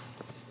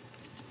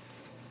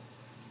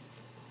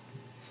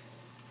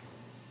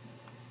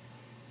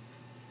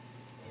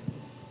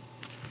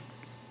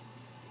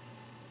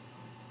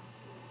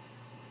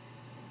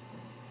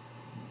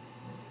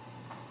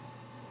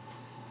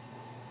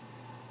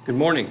Good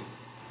morning.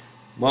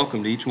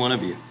 Welcome to each one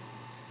of you.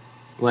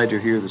 Glad you're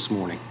here this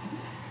morning.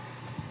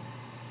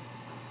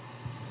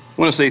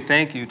 I want to say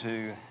thank you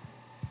to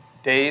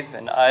Dave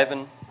and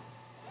Ivan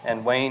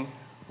and Wayne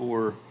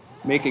for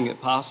making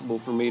it possible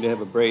for me to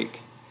have a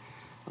break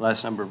the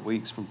last number of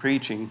weeks from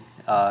preaching.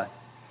 At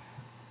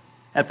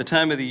the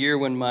time of the year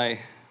when my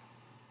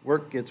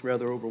work gets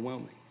rather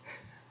overwhelming.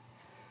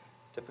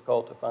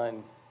 Difficult to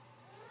find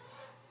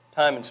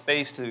time and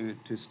space to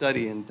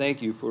study, and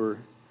thank you for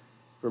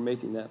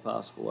making that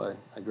possible.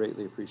 I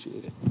greatly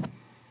appreciate it.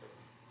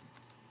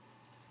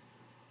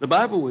 The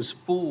Bible was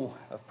full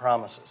of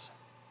promises.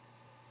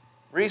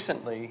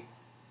 Recently,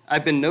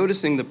 I've been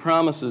noticing the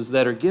promises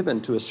that are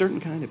given to a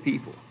certain kind of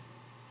people.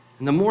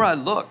 And the more I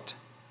looked,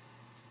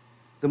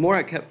 the more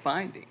I kept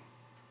finding.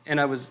 And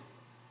I was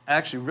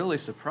actually really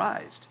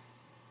surprised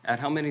at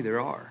how many there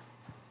are.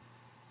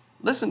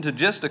 Listen to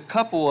just a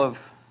couple of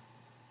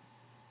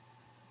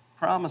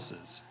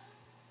promises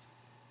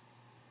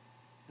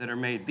that are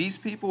made. These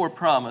people were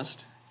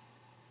promised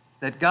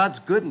that God's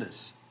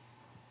goodness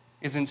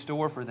is in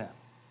store for them.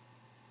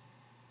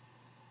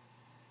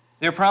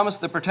 They're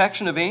promised the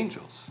protection of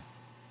angels,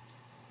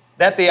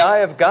 that the eye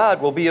of God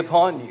will be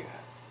upon you,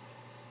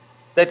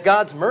 that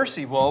God's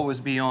mercy will always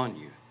be on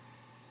you.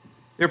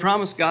 They're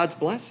promised God's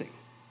blessing,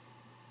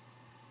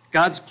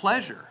 God's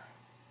pleasure.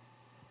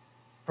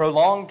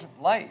 Prolonged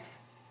life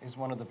is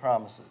one of the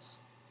promises.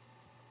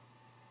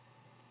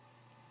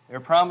 They're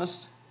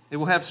promised they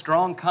will have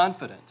strong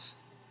confidence,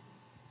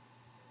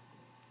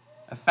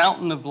 a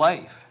fountain of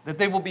life, that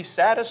they will be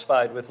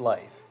satisfied with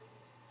life,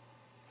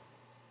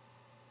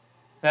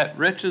 that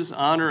riches,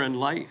 honor, and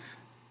life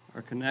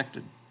are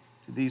connected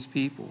to these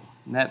people,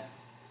 and that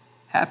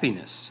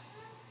happiness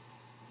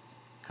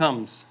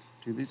comes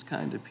to these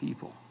kind of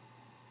people.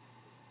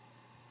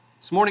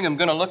 This morning I'm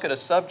going to look at a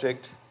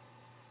subject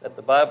that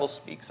the Bible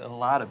speaks a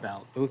lot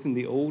about, both in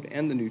the Old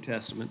and the New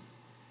Testament.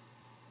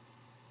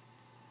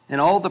 And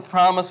all the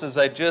promises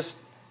I just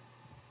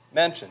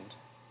mentioned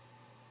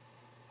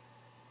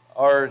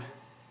are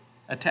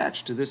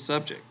attached to this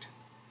subject.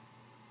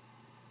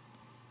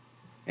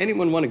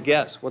 Anyone want to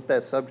guess what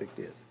that subject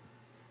is?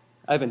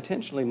 I've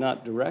intentionally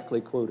not directly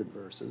quoted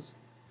verses,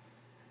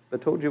 but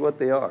told you what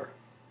they are.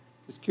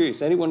 Just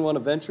curious, anyone want to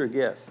venture a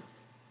guess?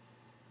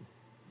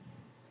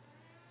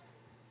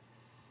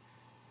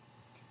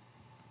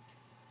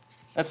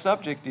 That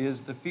subject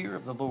is the fear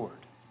of the Lord.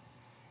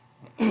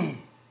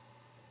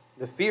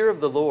 The fear of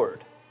the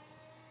Lord.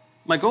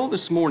 My goal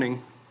this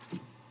morning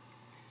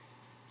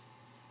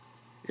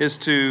is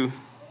to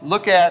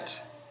look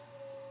at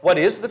what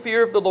is the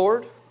fear of the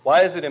Lord?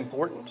 Why is it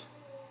important?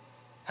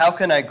 How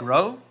can I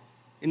grow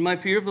in my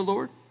fear of the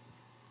Lord?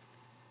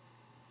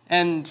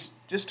 And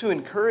just to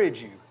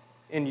encourage you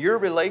in your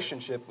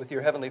relationship with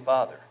your Heavenly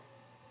Father.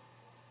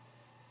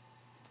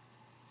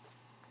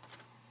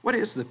 What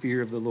is the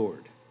fear of the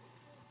Lord?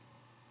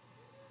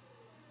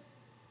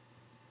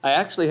 I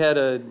actually had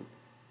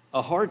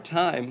a hard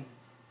time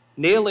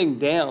nailing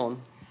down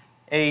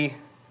a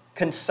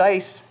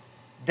concise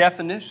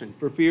definition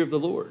for fear of the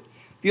Lord.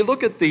 If you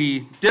look at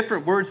the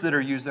different words that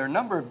are used, there are a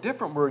number of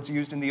different words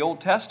used in the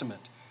Old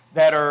Testament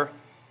that are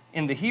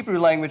in the Hebrew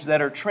language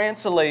that are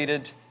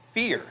translated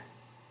fear.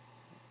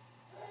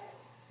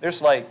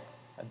 There's like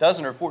a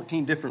dozen or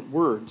 14 different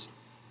words.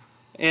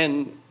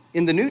 And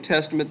in the New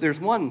Testament,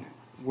 there's one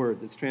word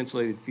that's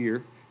translated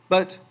fear,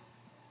 but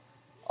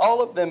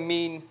all of them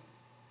mean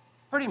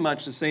pretty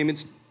much the same.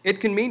 It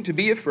can mean to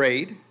be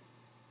afraid.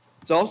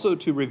 It's also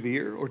to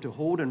revere or to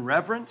hold in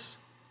reverence.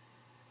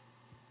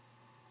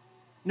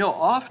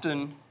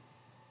 Often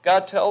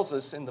God tells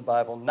us in the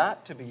Bible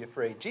not to be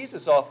afraid.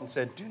 Jesus often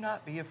said, "Do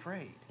not be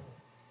afraid."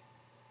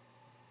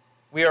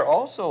 We are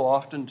also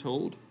often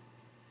told,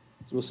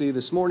 as we'll see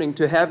this morning,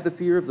 to have the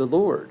fear of the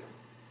Lord.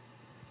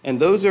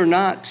 And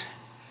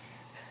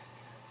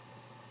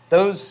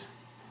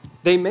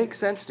they make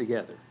sense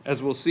together,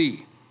 as we'll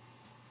see.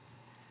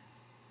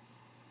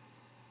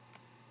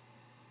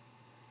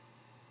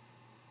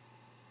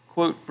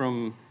 Quote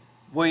from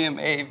William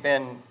A.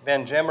 Van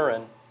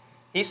Gemeren.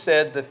 He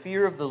said, "The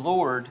fear of the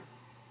Lord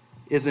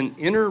is an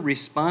inner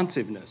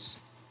responsiveness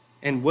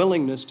and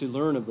willingness to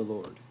learn of the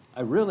Lord."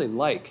 I really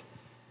like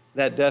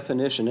that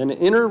definition. An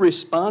inner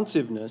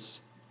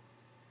responsiveness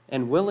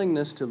and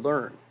willingness to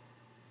learn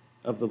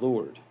of the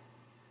Lord.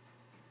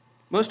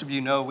 Most of you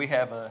know we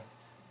have a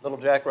little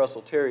Jack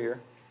Russell Terrier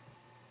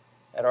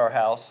at our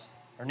house.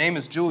 Her name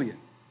is Julia.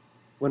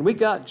 When we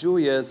got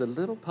Julia as a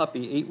little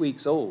puppy, 8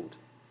 weeks old,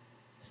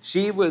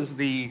 she was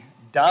the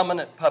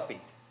dominant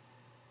puppy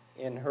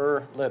in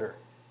her litter.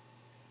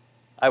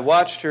 I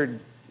watched her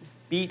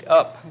beat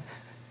up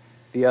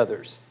the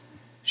others.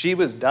 She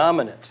was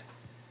dominant.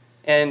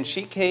 And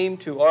she came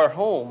to our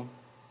home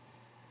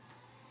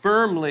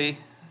firmly,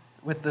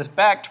 with the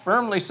fact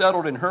firmly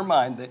settled in her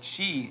mind that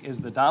she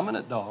is the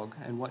dominant dog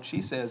and what she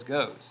says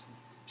goes.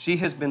 She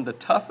has been the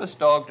toughest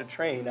dog to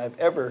train I've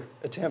ever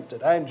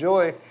attempted. I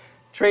enjoy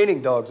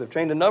training dogs. I've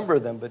trained a number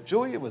of them, but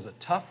Julia was a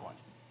tough one.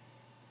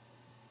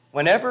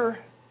 Whenever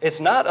It's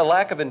not a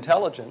lack of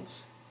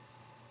intelligence.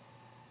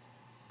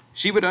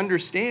 She would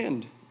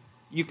understand.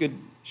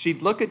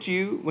 She'd look at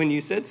you when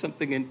you said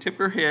something and tip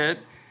her head,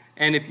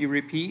 and if you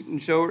repeat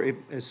and show her,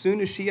 as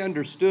soon as she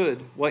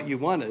understood what you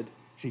wanted,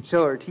 she'd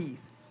show her teeth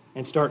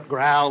and start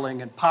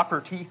growling and pop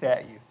her teeth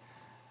at you,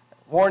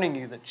 warning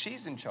you that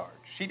she's in charge.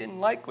 She didn't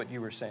like what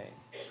you were saying.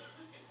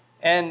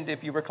 And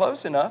if you were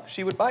close enough,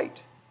 she would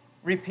bite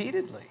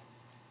repeatedly.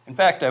 In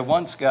fact, I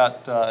once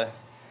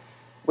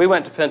we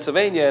went to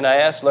Pennsylvania, and I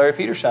asked Larry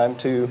Petersheim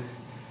to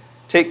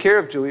take care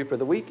of Julia for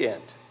the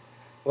weekend.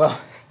 Well,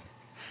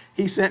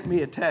 he sent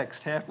me a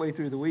text halfway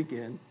through the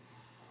weekend,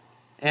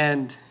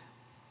 and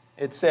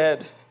it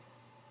said,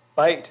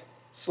 bite,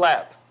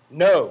 slap,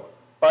 no,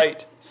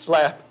 bite,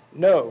 slap,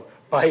 no,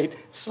 bite,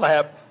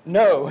 slap,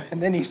 no.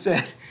 And then he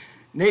said,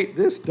 Nate,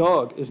 this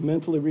dog is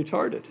mentally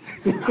retarded.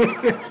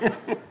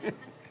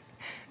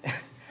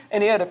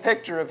 And he had a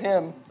picture of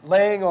him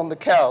laying on the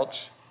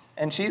couch,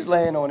 and she's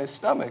laying on his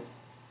stomach.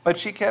 But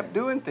she kept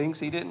doing things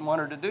he didn't want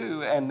her to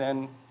do, and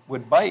then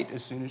would bite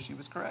as soon as she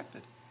was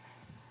corrected.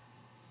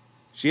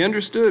 She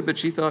understood, but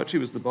she thought she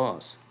was the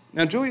boss.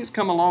 Now, Julia's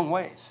come a long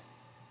ways.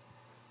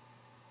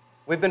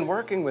 We've been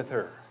working with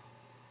her.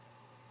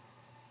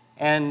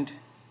 And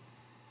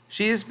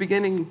she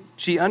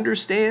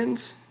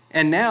understands,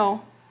 and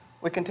now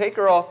we can take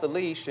her off the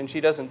leash and she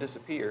doesn't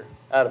disappear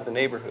out of the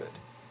neighborhood.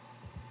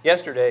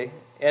 Yesterday,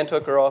 Ann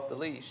took her off the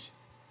leash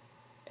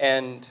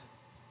and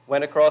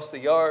went across the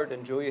yard,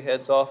 and Julia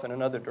heads off in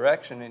another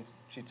direction, and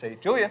she'd say,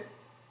 Julia,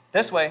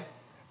 this way.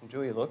 And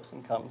Julia looks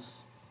and comes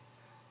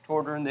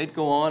toward her, and they'd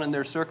go on, and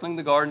they're circling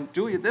the garden.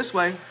 Julia, this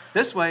way,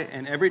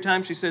 and every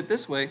time she said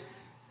this way,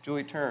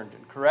 Julia turned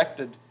and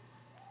corrected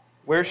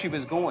where she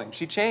was going.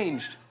 She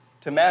changed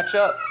to match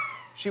up.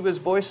 She was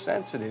voice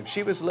sensitive.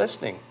 She was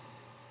listening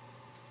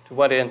to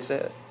what Ann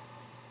said.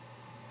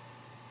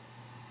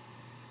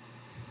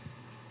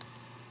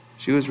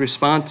 She was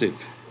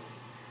responsive,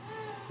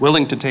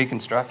 willing to take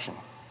instruction.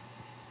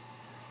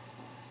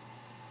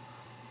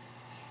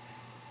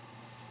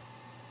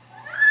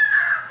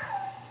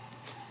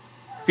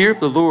 Fear of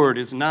the Lord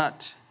is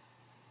not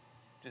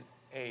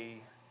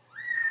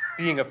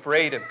being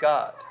afraid of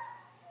God,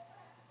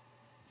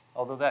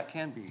 although that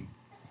can be,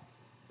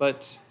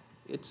 but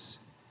it's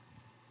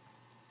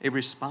a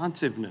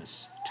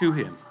responsiveness to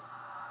Him.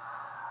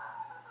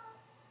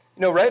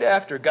 You know, right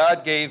after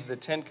God gave the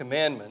Ten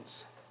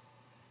Commandments,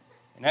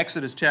 in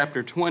Exodus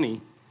chapter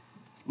 20,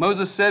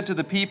 Moses said to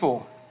the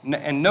people,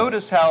 and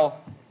notice how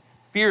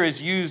fear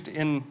is used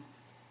in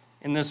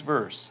this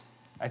verse.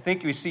 I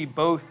think we see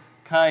both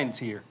kinds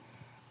here.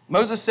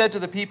 Moses said to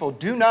the people,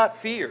 do not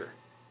fear,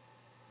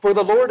 for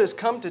the Lord has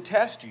come to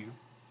test you,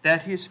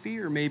 that His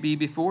fear may be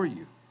before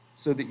you,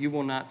 so that you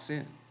will not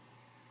sin.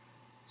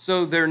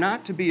 So they're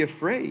not to be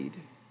afraid,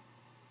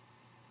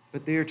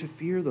 but they are to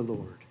fear the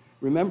Lord.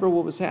 Remember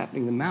what was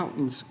happening, the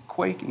mountains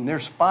quaking,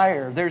 there's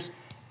fire,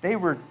 they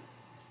were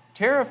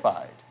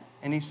terrified.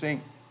 And He's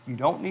saying, you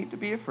don't need to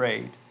be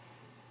afraid,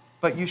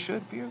 but you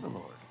should fear the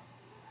Lord.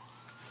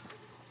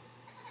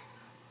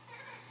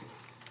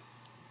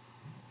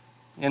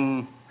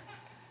 I'm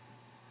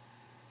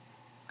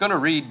going to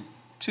read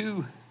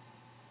two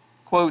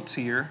quotes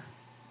here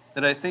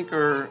that I think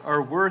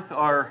are worth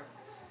our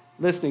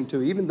listening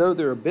to, even though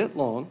they're a bit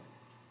long.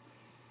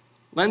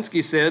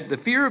 Lenski said, the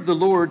fear of the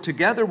Lord,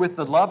 together with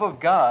the love of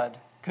God,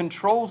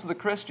 controls the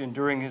Christian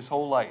during his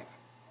whole life.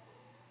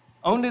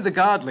 Only the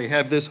godly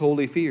have this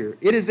holy fear.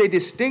 It is a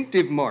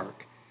distinctive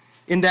mark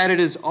in that it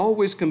is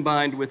always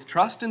combined with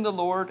trust in the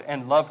Lord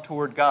and love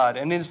toward God,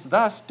 and is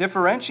thus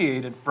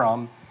differentiated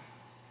from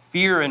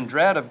fear and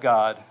dread of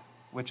God,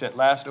 which at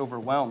last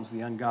overwhelms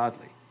the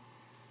ungodly.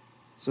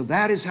 So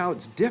that is how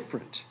it's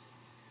different.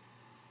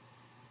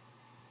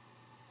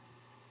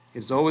 It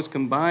is always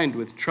combined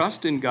with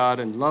trust in God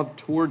and love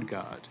toward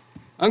God.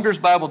 Unger's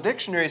Bible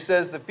Dictionary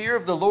says the fear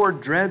of the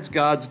Lord dreads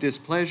God's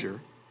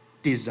displeasure,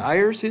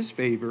 desires His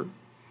favor,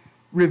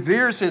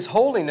 reveres His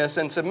holiness,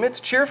 and submits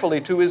cheerfully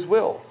to His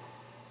will,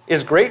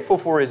 is grateful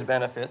for His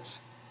benefits,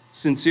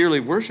 sincerely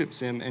worships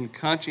Him, and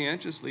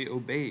conscientiously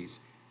obeys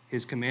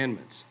His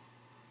commandments.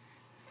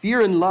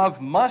 Fear and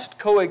love must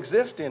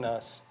coexist in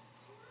us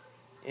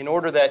in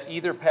order that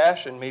either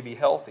passion may be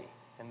healthy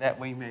and that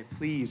we may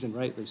please and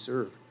rightly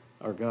serve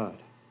our God.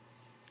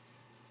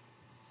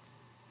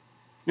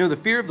 You know, the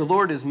fear of the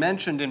Lord is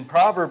mentioned in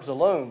Proverbs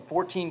alone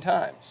 14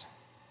 times.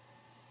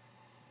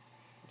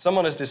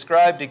 Someone has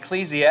described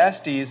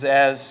Ecclesiastes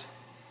as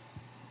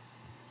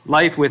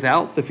life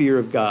without the fear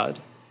of God,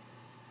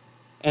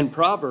 and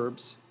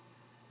Proverbs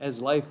as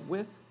life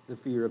with the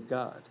fear of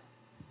God.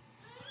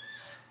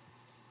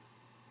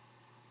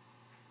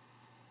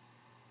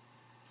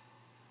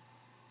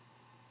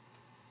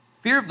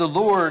 Fear of the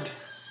Lord,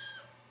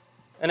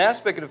 an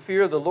aspect of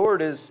fear of the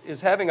Lord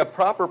is having a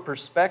proper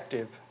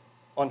perspective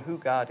on who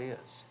God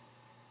is.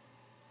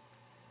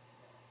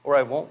 Or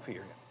I won't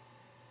fear Him.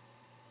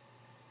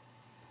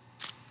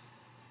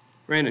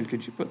 Brandon,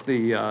 could you put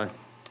the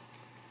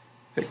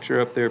picture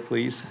up there,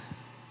 please?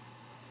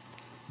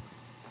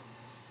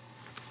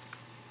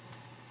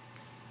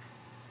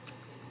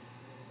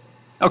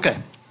 Okay,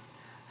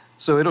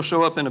 so it'll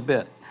show up in a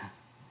bit.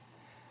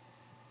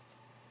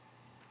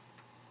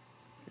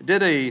 I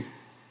did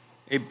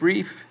a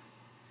brief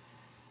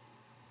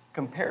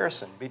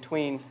comparison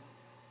between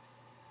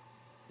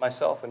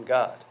myself and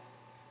God.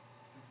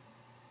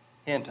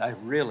 Hint, I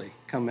really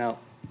come out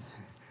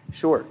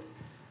short.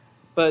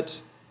 But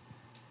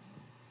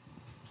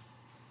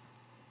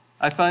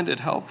I find it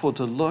helpful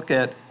to look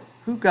at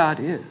who God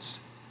is.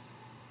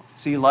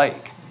 What's he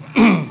like?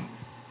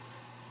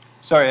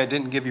 Sorry, I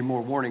didn't give you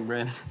more warning,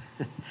 Brandon.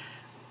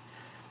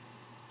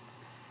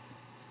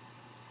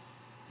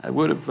 I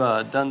would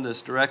have done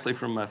this directly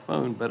from my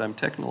phone, but I'm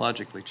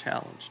technologically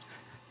challenged.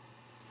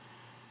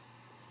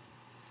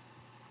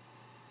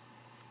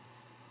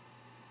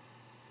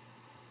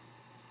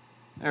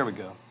 There we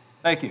go.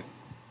 Thank you.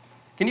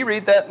 Can you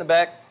read that in the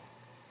back?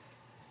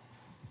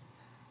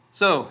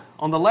 So,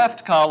 on the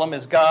left column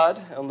is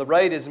God, on the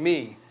right is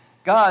me.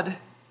 God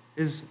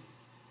is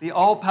the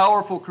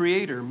all-powerful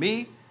creator.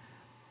 Me,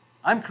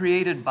 I'm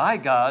created by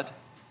God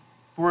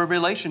for a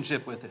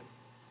relationship with him.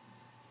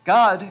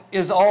 God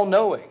is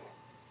all-knowing.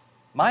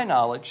 My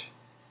knowledge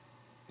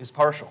is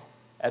partial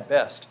at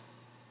best.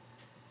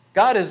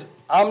 God is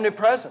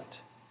omnipresent.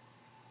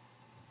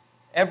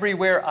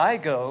 Everywhere I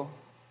go,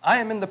 I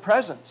am in the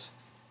presence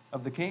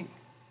of the King.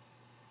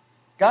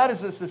 God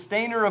is the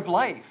sustainer of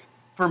life.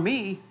 For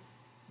me,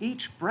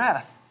 each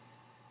breath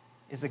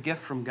is a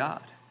gift from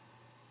God.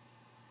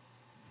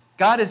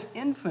 God is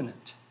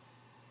infinite.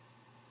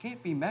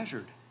 Can't be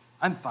measured.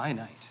 I'm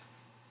finite.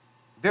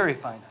 Very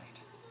finite.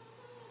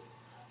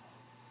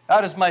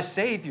 God is my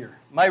Savior,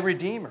 my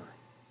Redeemer.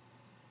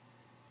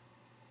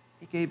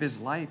 He gave his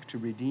life to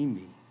redeem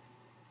me.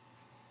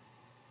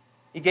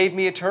 He gave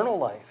me eternal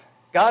life.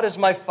 God is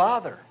my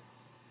Father.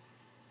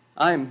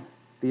 I'm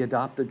the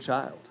adopted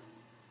child.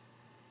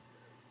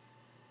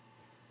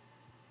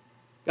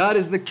 God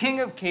is the King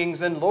of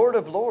kings and Lord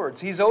of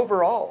lords. He's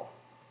over all.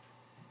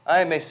 I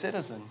am a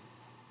citizen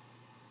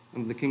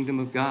of the kingdom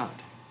of God.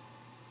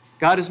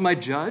 God is my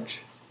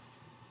judge,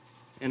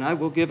 and I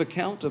will give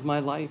account of my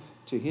life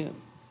to him.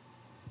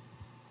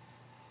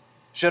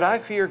 Should I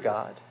fear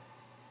God?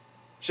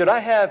 Should I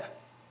have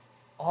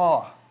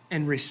awe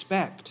and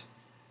respect,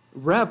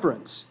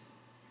 reverence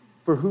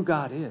for who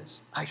God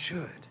is? I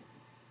should.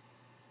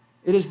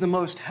 It is the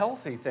most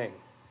healthy thing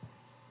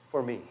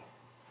for me.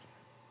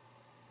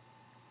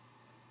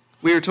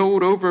 We are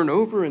told over and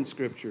over in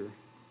Scripture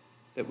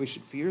that we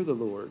should fear the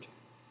Lord.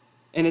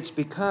 And it's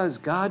because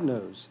God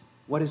knows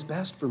what is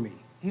best for me.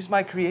 He's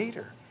my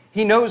creator.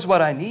 He knows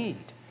what I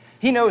need.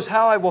 He knows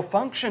how I will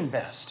function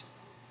best.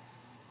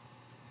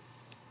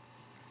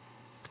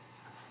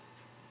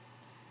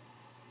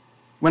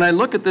 When I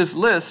look at this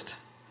list,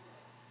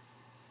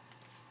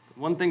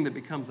 one thing that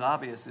becomes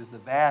obvious is the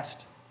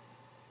vast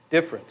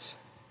difference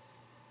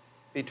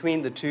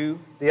between the two.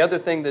 The other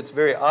thing that's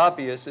very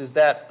obvious is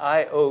that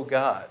I owe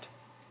God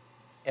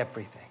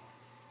everything.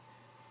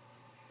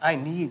 I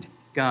need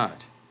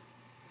God.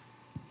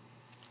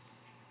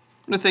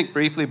 I'm going to think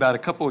briefly about a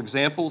couple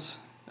examples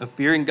of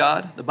fearing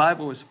God. The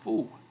Bible is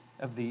full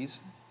of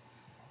these.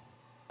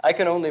 I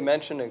can only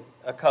mention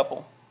a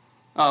couple.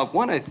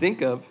 One I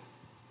think of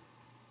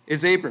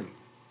is Abram.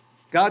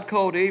 God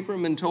called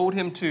Abram and told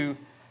him to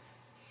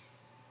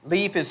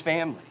leave his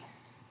family.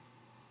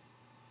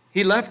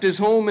 He left his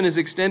home and his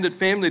extended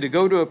family to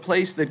go to a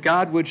place that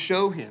God would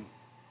show him.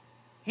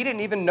 He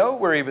didn't even know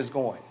where he was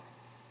going.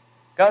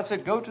 God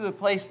said, go to the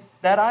place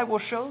that I will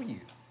show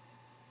you.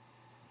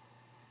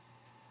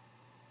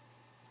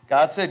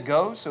 God said,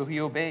 go, so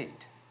he obeyed.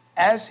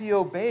 As he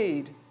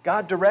obeyed,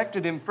 God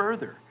directed him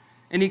further.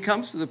 And he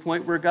comes to the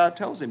point where God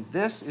tells him,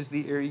 this is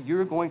the area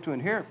you're going to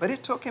inherit. But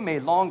it took him a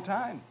long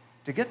time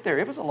to get there.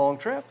 It was a long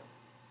trip.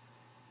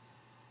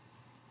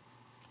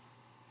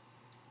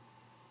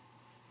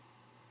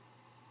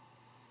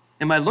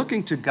 Am I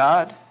looking to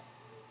God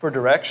for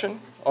direction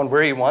on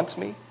where he wants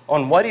me,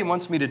 on what he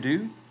wants me to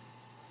do?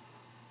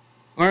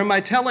 Or am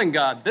I telling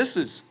God, this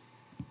is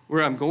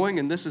where I'm going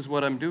and this is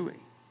what I'm doing?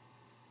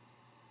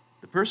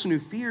 The person who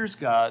fears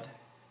God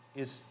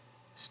is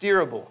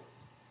steerable.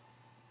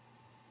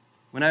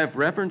 When I have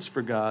reverence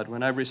for God,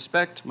 when I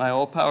respect my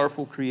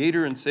all-powerful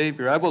Creator and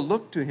Savior, I will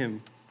look to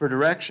him for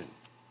direction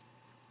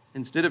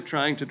instead of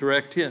trying to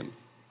direct him.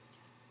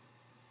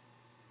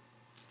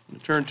 I'm going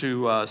to turn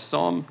to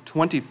Psalm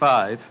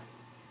 25.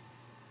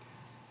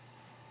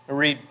 I'll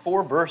read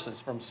 4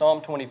 verses from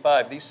Psalm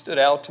 25. These stood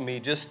out to me.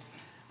 Just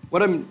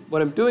what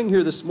I'm doing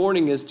here this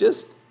morning is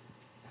just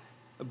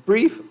a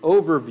brief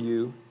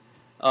overview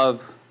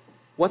of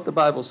what the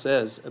Bible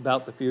says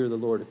about the fear of the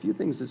Lord. A few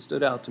things that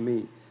stood out to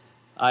me.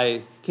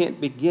 I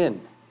can't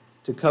begin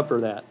to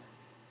cover that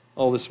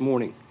all this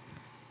morning.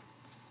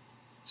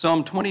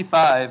 Psalm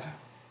 25,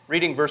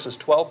 reading verses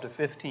 12 to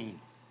 15.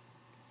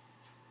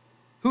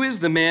 Who is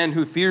the man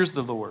who fears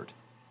the Lord?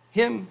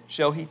 Him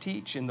shall he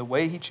teach in the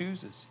way he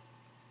chooses.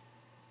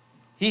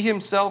 He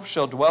himself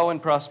shall dwell in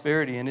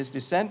prosperity, and his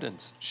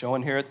descendants shall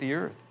inherit the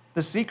earth.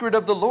 The secret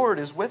of the Lord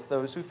is with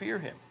those who fear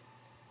him,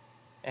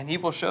 and he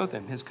will show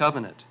them his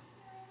covenant.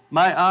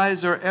 My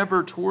eyes are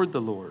ever toward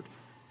the Lord,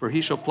 for he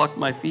shall pluck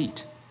my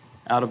feet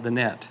out of the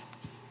net.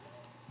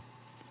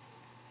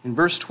 In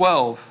verse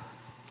 12,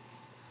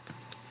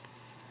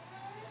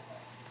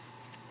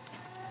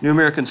 New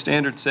American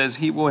Standard says,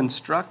 he will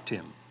instruct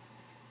him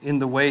in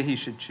the way he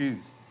should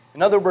choose.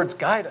 In other words,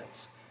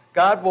 guidance.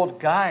 God will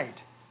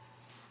guide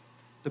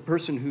the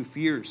person who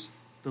fears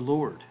the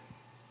Lord.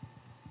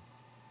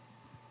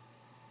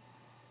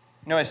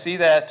 You know, I see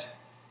that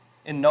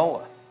in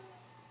Noah.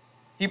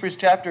 Hebrews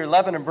chapter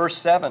 11 and verse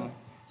 7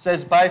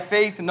 says, by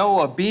faith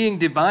Noah, being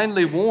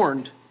divinely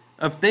warned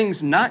of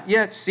things not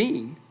yet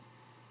seen,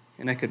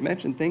 and I could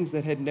mention things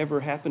that had never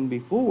happened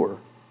before,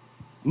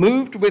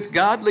 moved with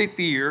godly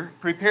fear,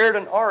 prepared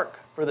an ark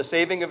for the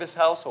saving of his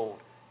household,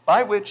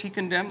 by which he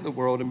condemned the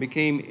world and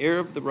became heir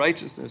of the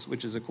righteousness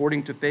which is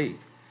according to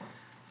faith.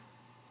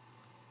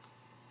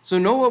 So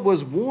Noah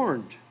was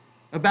warned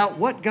about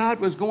what God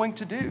was going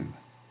to do.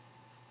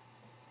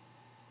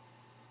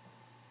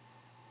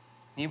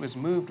 He was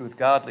moved with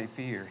godly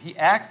fear. He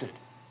acted.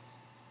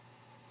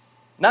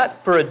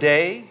 Not for a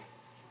day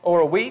or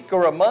a week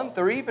or a month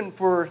or even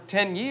for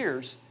 10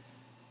 years.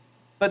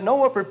 But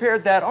Noah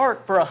prepared that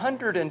ark for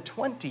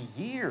 120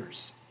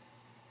 years.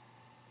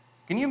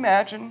 Can you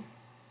imagine?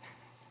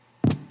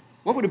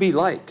 What would it be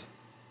like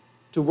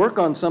to work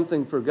on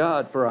something for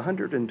God for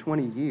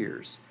 120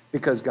 years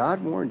because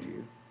God warned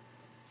you?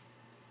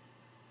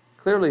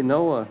 Clearly,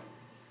 Noah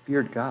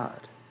feared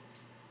God.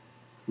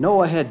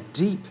 Noah had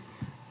deep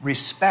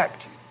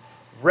respect,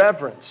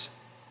 reverence,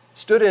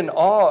 stood in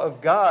awe of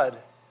God,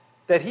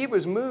 that he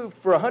was moved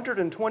for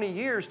 120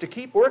 years to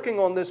keep working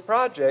on this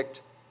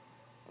project.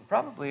 And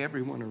probably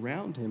everyone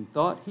around him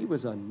thought he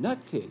was a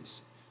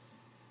nutcase.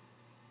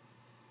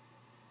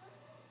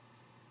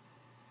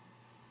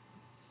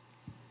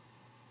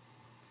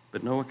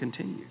 But Noah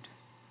continued,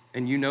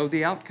 and you know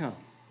the outcome.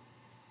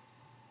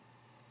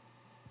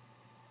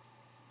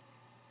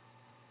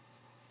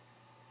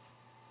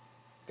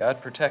 God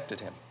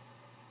protected him.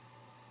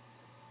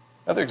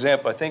 Another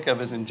example I think of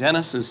is in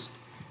Genesis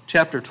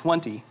chapter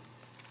 20. I'm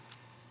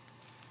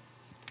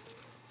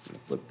going to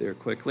flip there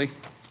quickly.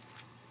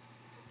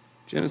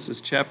 Genesis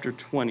chapter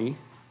 20.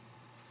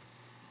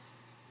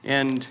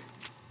 And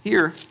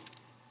here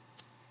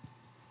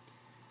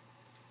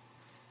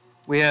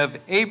we have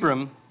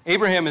Abraham.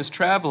 Abraham is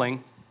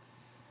traveling,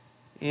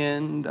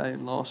 and I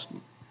lost.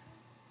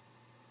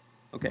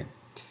 Okay.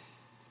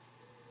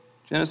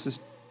 Genesis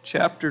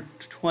chapter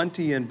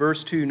 20 and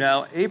verse 2.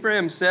 Now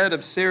Abraham said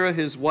of Sarah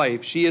his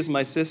wife, she is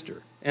my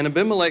sister. And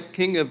Abimelech,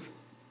 king of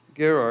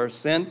Gerar,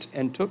 sent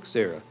and took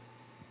Sarah.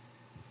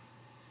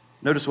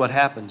 Notice what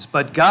happens.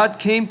 But God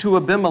came to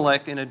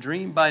Abimelech in a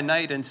dream by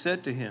night and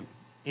said to him,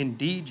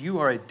 indeed, you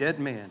are a dead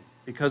man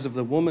because of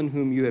the woman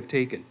whom you have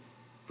taken,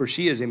 for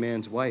she is a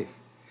man's wife.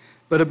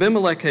 But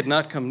Abimelech had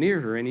not come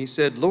near her, and he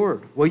said,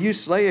 Lord, will you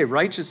slay a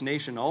righteous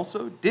nation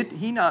also? Did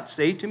he not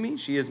say to me,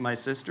 she is my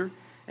sister?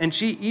 And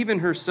she even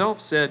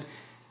herself said,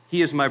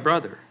 he is my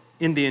brother.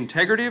 In the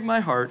integrity of my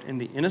heart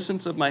and the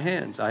innocence of my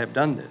hands, I have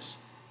done this.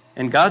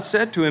 And God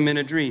said to him in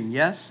a dream,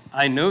 yes,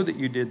 I know that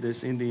you did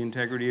this in the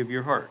integrity of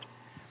your heart.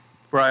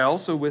 For I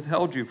also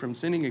withheld you from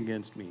sinning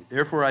against me.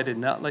 Therefore I did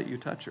not let you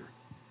touch her.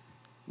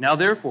 Now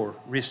therefore,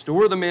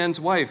 restore the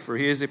man's wife, for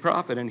he is a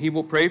prophet, and he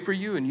will pray for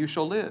you, and you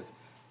shall live.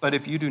 But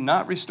if you do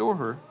not restore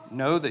her,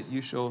 know that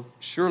you shall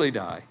surely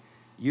die,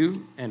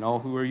 you and all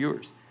who are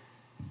yours.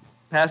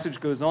 The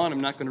passage goes on, I'm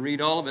not going to read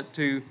all of it,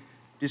 to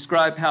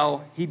describe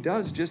how he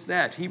does just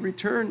that. He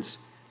returns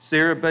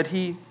Sarah, but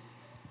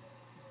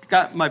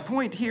my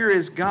point here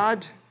is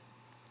God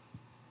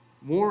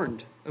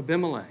warned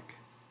Abimelech.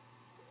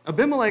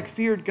 Abimelech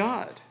feared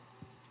God.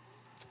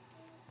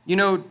 You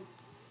know,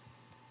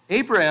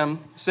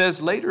 Abraham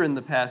says later in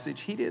the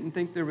passage, he didn't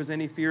think there was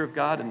any fear of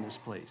God in this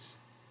place.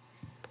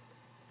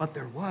 But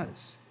there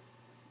was.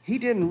 He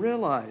didn't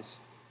realize.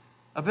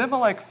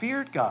 Abimelech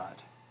feared God.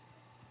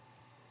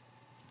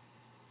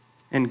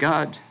 And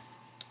God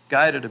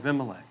guided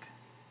Abimelech.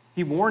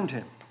 He warned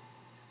him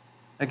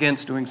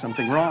against doing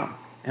something wrong.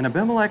 And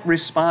Abimelech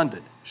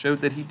responded,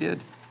 showed that he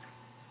did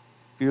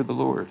fear the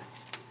Lord.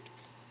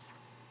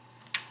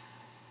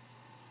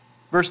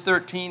 Verse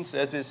 13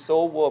 says, his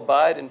soul will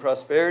abide in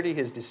prosperity,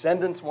 his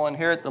descendants will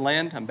inherit the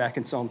land. I'm back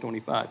in Psalm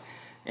 25.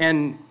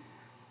 And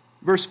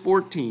verse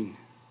 14,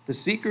 the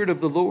secret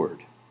of the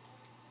Lord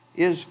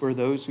is for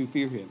those who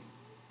fear him.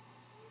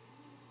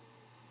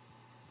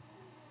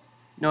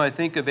 You know, I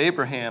think of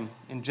Abraham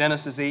in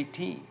Genesis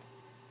 18.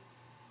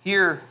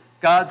 Here,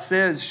 God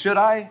says, should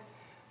I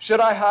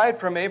hide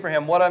from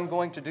Abraham what I'm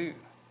going to do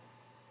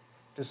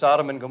to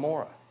Sodom and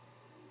Gomorrah?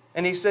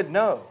 And he said,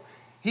 no.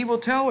 He will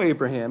tell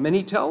Abraham, and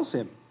he tells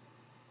him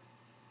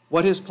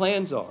what his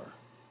plans are.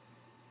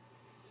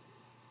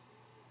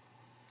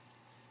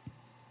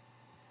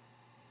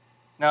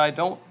 Now, I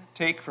don't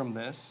take from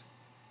this,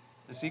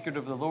 the secret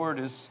of the Lord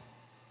is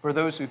for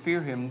those who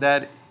fear him,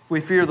 that if we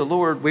fear the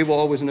Lord, we will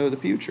always know the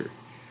future.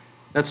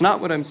 That's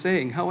not what I'm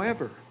saying.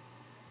 However,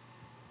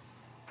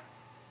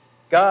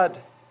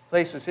 God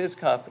places his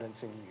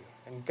confidence in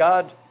you And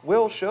God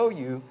will show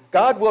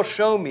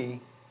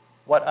me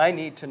what I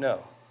need to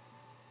know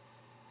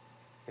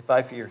if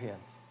I fear Him.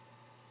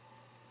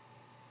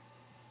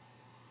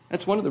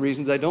 That's one of the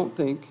reasons I don't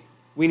think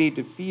we need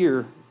to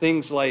fear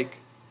things like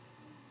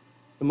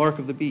the mark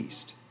of the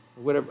beast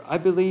or whatever. I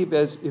believe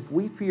if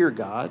we fear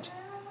God,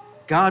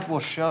 God will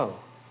show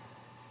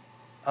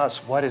us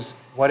what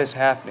is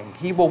happening.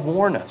 He will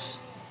warn us.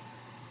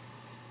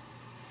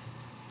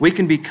 We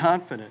can be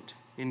confident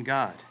in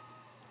God.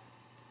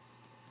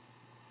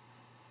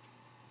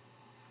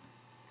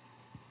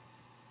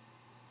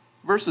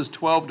 Verses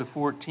 12 to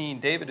 14,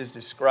 David is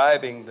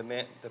describing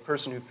the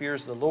person who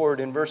fears the Lord.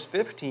 In verse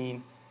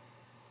 15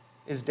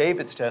 is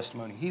David's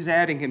testimony. He's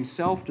adding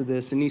himself to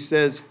this, and he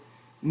says,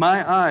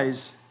 "My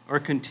eyes are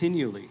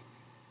continually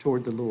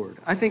toward the Lord."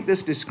 I think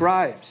this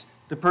describes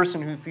the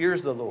person who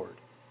fears the Lord.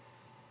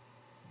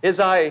 He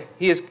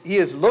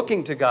is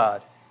looking to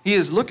God. He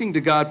is looking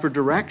to God for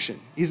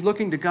direction. He's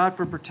looking to God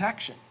for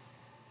protection.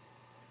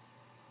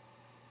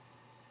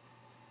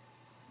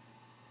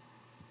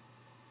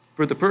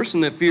 For the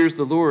person that fears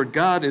the Lord,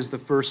 God is the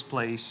first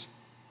place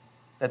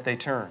that they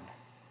turn.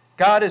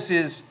 God is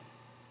his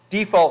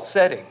default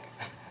setting.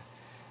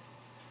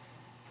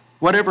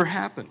 Whatever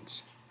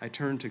happens, I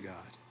turn to God.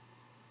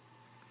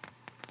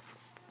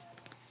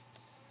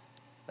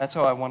 That's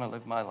how I want to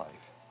live my life.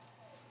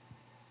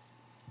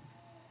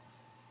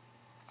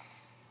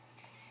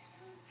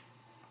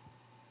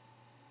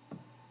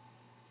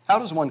 How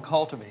does one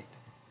cultivate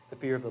the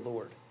fear of the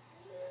Lord?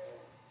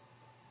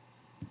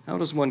 How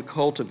does one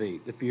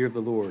cultivate the fear of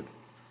the Lord?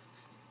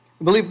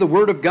 I believe the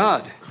Word of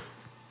God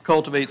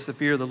cultivates the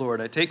fear of the Lord.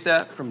 I take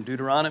that from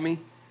Deuteronomy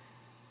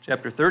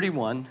chapter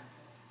 31,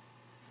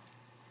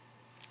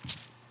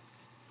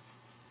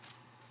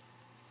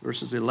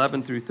 verses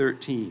 11 through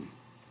 13.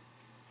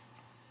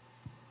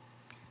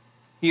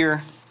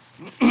 Here,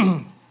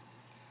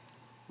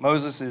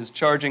 Moses is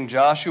charging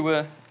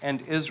Joshua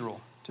and Israel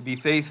to be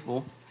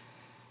faithful.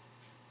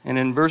 And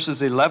in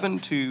verses 11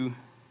 to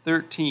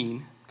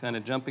 13, kind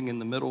of jumping in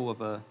the middle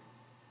of a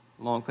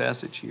long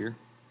passage here,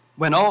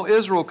 "When all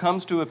Israel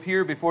comes to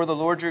appear before the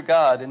Lord your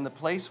God in the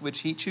place which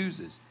he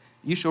chooses,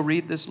 you shall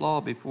read this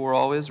law before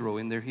all Israel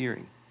in their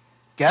hearing.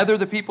 Gather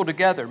the people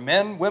together,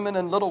 men, women,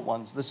 and little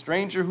ones, the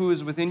stranger who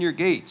is within your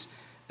gates,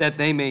 that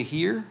they may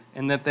hear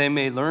and that they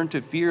may learn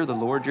to fear the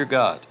Lord your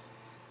God,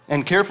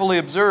 and carefully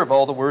observe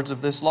all the words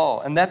of this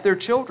law, and that their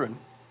children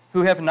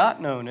who have not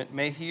known it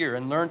may hear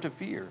and learn to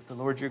fear the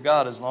Lord your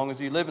God as long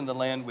as you live in the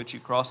land which you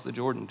cross the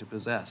Jordan to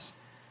possess."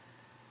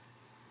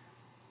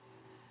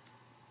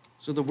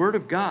 So the Word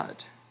of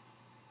God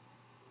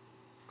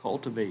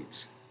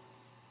cultivates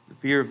the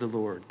fear of the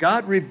Lord.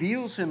 God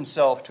reveals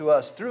himself to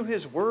us through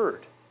his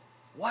Word,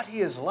 what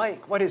he is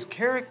like, what his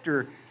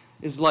character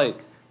is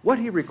like, what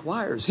he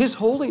requires, his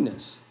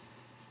holiness.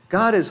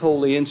 God is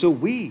holy, and so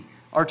we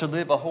are to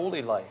live a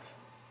holy life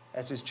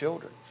as his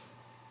children.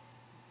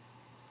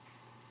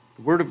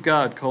 The Word of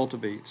God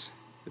cultivates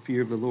the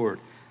fear of the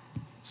Lord.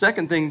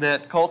 Second thing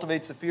that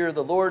cultivates the fear of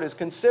the Lord is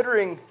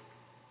considering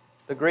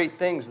the great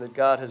things that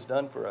God has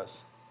done for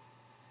us.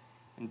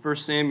 In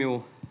 1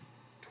 Samuel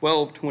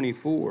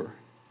 12:24, it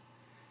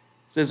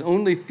says,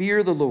 "Only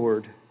fear the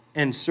Lord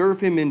and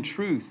serve him in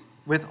truth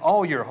with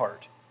all your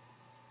heart.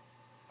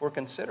 For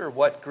consider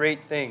what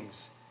great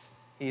things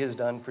he has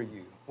done for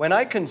you." When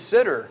I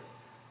consider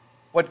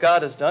what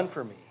God has done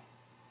for me,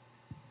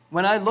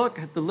 when I look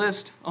at the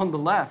list on the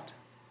left,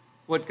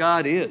 what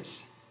God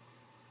is,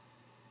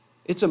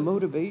 it's a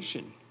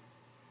motivation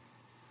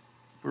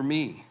for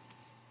me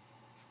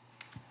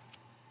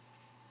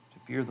to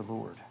fear the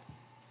Lord.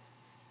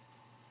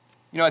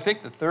 You know, I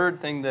think the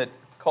third thing that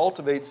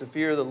cultivates the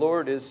fear of the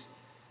Lord is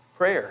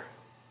prayer.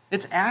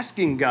 It's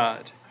asking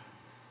God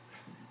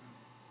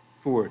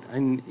for it.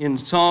 And in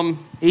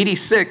Psalm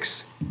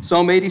 86,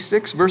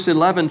 verse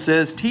 11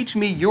 says, "Teach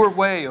me your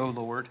way, O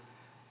Lord.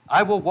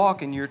 I will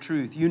walk in your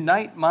truth.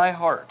 Unite my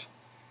heart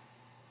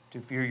to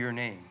fear your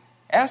name."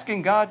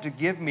 Asking God to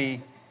give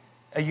me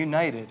a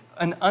united,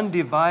 an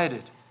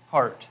undivided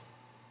heart.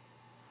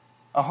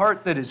 A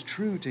heart that is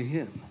true to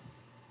him.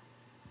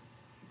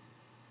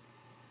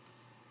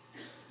 I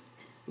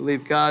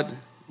believe God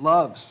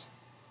loves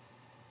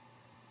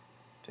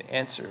to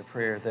answer a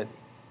prayer that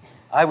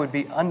I would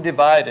be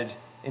undivided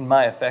in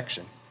my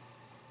affection,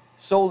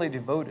 solely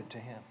devoted to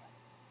him.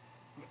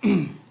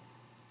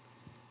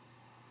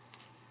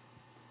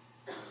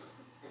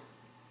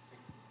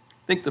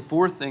 I think the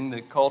fourth thing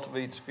that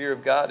cultivates fear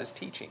of God is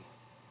teaching.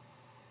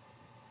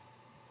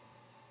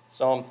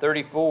 Psalm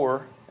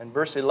 34 and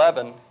verse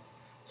 11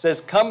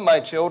 says, "Come, my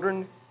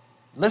children,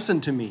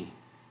 listen to me.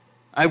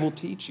 I will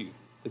teach you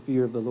the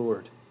fear of the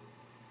Lord."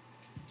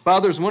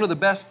 Fathers, one of the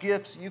best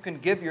gifts you can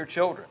give your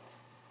children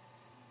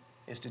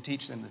is to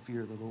teach them the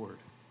fear of the Lord.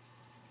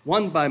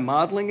 One, by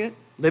modeling it,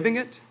 living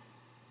it,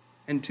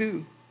 and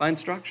two, by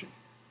instruction,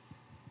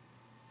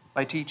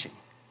 by teaching.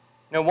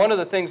 Now, one of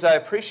the things I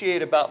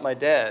appreciate about my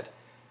dad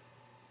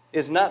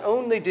is not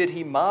only did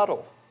he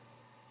model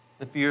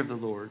the fear of the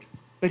Lord,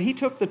 but he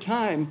took the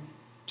time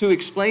to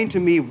explain to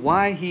me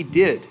why he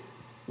did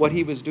what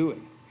he was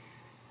doing.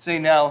 Say,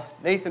 now,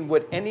 Nathan,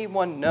 would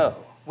anyone know?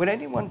 Would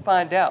anyone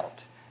find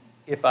out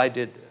if I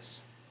did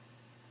this?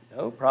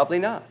 No, probably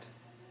not.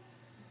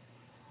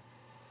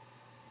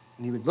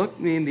 And he would look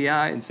me in the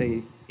eye and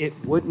say,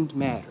 it wouldn't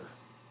matter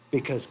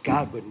because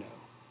God would know.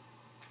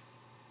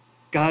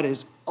 God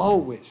is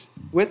always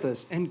with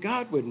us, and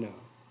God would know.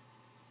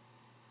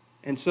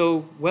 And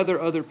so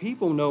whether other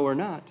people know or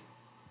not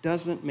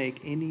doesn't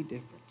make any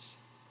difference.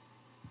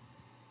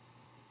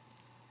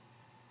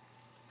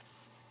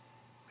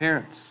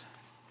 Parents,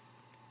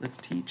 let's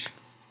teach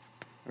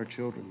our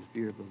children the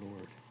fear of the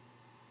Lord.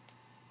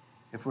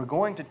 If we're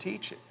going to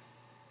teach it,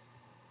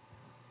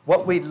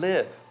 what we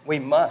live, we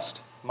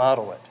must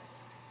model it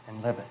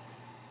and live it.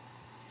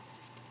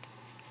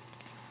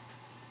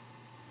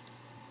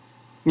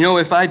 You know,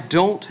 if I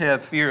don't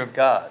have fear of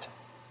God,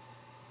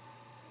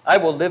 I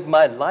will live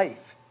my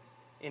life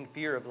in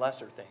fear of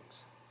lesser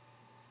things.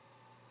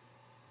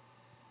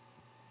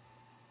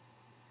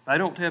 If I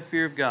don't have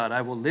fear of God,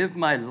 I will live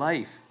my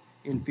life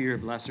in fear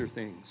of lesser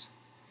things.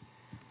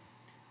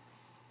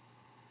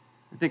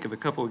 I think of a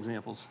couple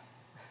examples.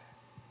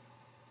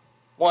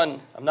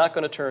 One, I'm not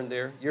going to turn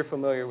there. You're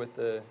familiar with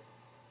the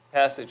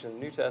passage in the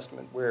New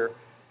Testament where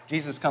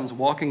Jesus comes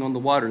walking on the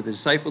water. The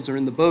disciples are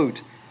in the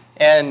boat,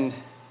 and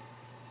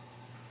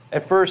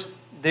at first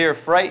they're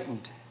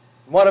frightened.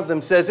 One of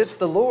them says, it's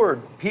the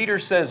Lord. Peter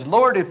says,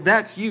 Lord, if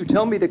that's you,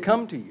 tell me to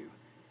come to you.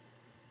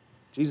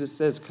 Jesus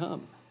says,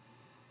 come.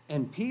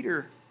 And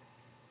Peter,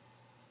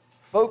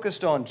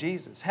 focused on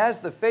Jesus, has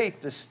the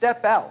faith to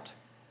step out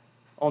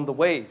on the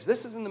waves.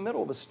 This is in the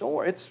middle of a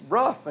storm. It's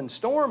rough and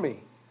stormy,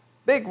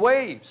 big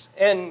waves.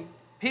 And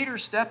Peter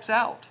steps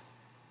out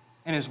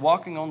and is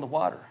walking on the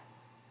water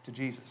to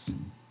Jesus.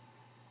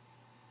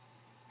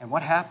 And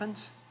what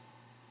happens?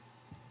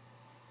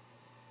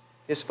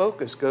 His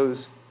focus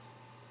goes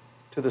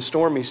to the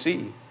stormy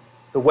sea,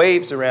 the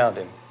waves around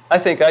him. I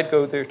think I'd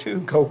go there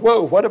too, go,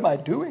 whoa, what am I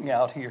doing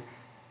out here?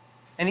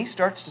 And he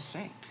starts to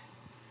sink.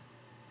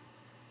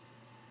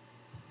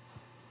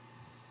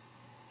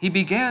 He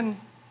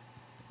began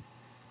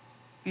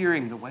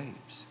fearing the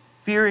waves,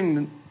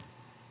 fearing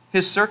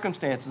his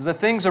circumstances, the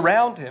things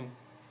around him.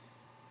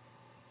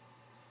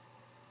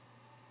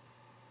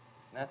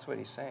 And that's when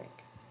he sank.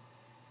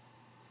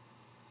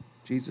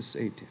 Jesus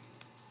saved him.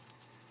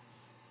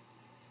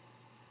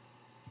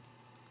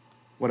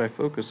 What I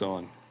focus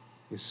on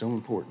is so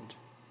important.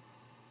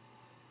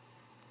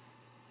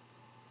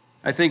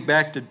 I think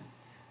back to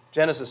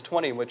Genesis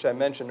 20, which I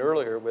mentioned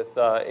earlier with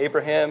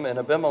Abraham and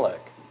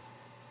Abimelech.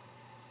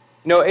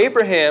 You know,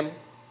 Abraham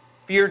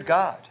feared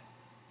God.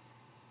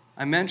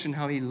 I mentioned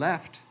how he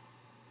left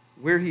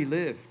where he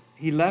lived.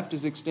 He left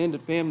his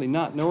extended family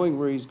not knowing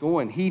where he's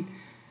going.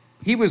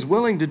 He was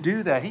willing to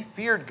do that. He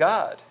feared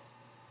God.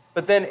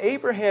 But then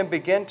Abraham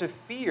began to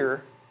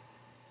fear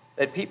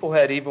that people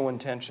had evil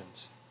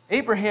intentions.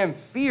 Abraham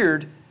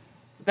feared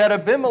that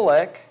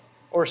Abimelech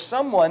or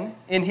someone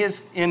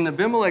in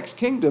Abimelech's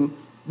kingdom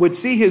would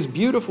see his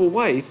beautiful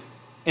wife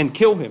and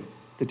kill him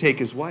to take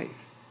his wife.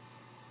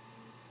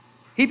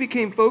 He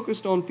became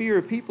focused on fear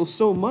of people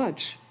so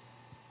much,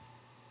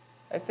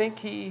 I think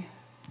he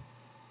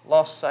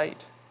lost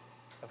sight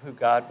of who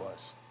God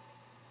was.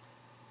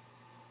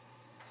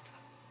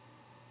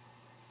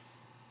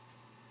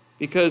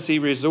 Because he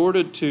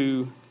resorted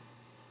to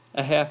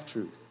a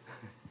half-truth.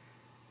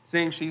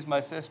 Saying she's my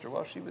sister.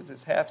 Well, she was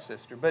his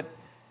half-sister. But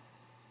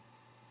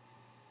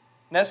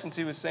in essence,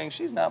 he was saying,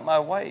 she's not my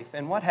wife.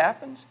 And what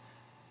happens?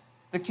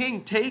 The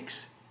king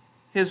takes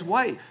his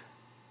wife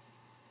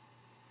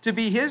to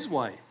be his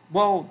wife.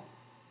 Well,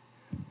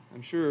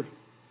 I'm sure,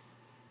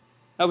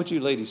 how would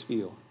you ladies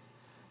feel?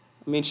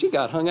 I mean, she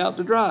got hung out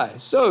to dry.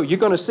 So you're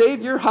going to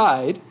save your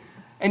hide,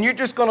 and you're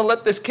just going to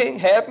let this king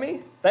have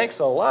me? Thanks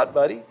a lot,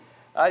 buddy.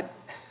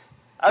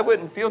 I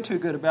wouldn't feel too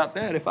good about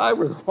that if I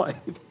were the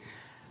wife.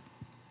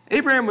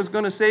 Abraham was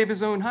going to save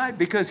his own hide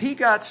because he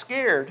got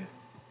scared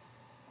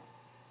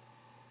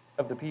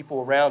of the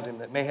people around him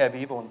that may have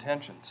evil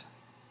intentions.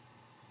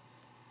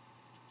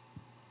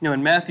 You know,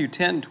 in Matthew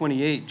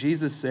 10:28,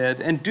 Jesus said,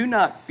 and do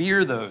not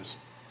fear those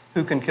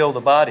who can kill the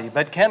body,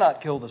 but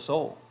cannot kill the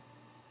soul,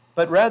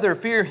 but rather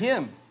fear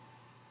him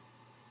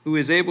who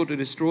is able to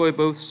destroy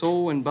both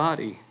soul and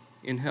body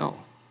in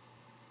hell.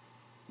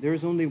 There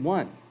is only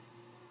one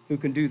who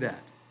can do that.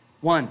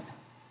 One.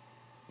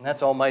 And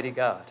that's Almighty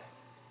God.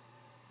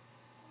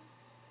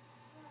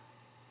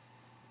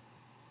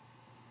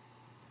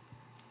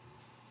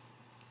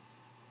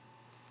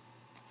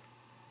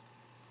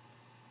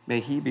 May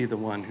he be the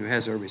one who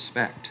has our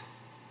respect,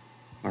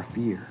 our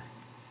fear.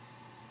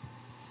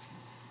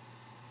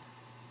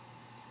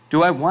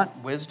 Do I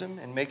want wisdom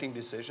in making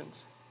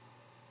decisions?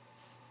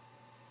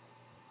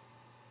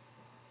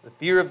 The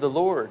fear of the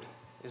Lord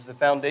is the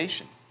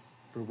foundation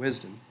for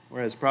wisdom,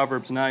 whereas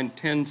Proverbs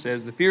 9:10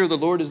 says, the fear of the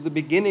Lord is the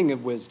beginning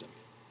of wisdom.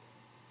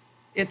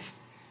 It's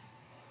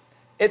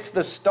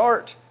the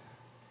start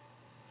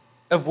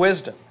of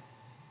wisdom.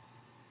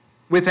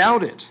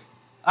 Without it,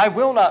 I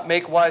will not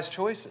make wise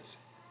choices.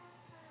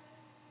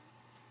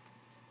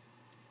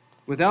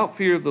 Without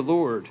fear of the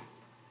Lord,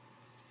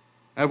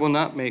 I will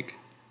not make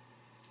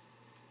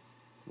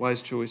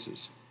wise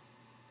choices.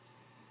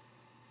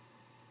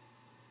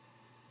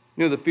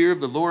 You know, the fear of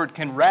the Lord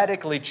can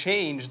radically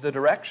change the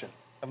direction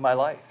of my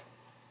life.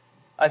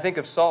 I think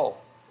of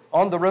Saul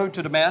on the road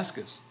to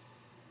Damascus.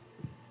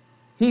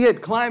 He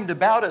had climbed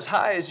about as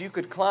high as you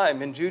could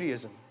climb in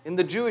Judaism. In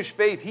the Jewish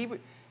faith,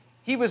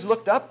 he was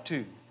looked up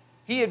to.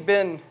 He had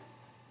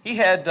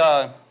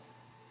the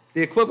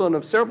equivalent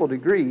of several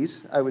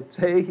degrees, I would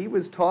say. He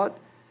was taught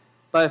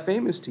by a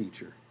famous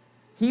teacher.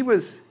 He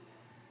was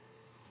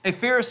a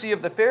Pharisee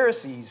of the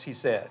Pharisees, he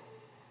said,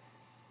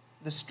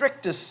 the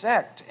strictest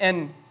sect,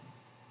 and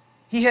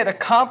he had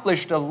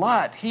accomplished a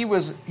lot. He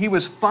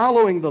was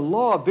following the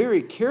law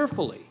very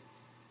carefully.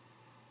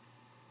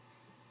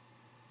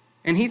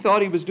 And he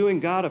thought he was doing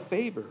God a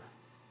favor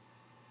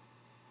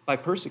by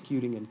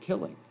persecuting and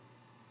killing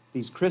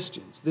these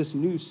Christians, this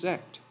new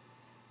sect,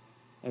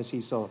 as he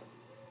saw them.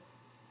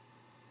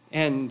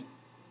 And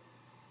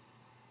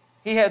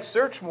he had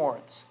search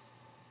warrants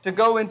to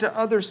go into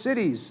other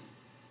cities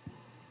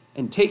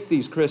and take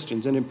these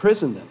Christians and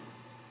imprison them.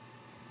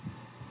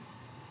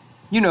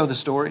 You know the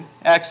story.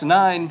 Acts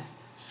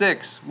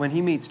 9:6, when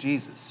he meets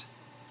Jesus,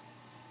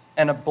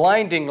 and a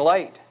blinding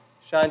light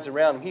shines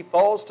around him. He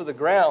falls to the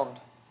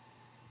ground,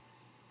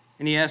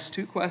 and he asks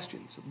two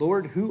questions.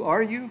 Lord, who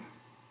are you?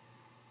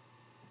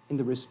 And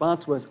the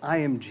response was, I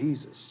am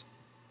Jesus,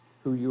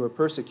 who you are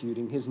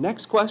persecuting. His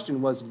next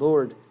question was,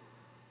 Lord,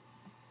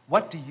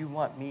 what do you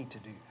want me to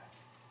do?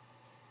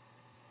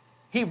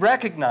 He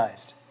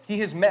recognized he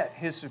has met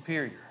his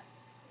superior.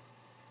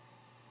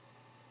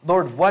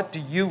 Lord, what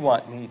do you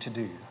want me to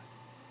do?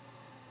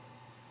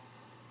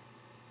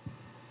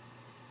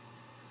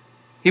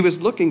 He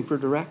was looking for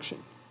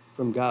direction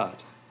from God.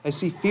 I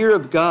see fear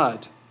of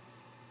God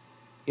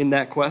in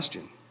that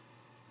question.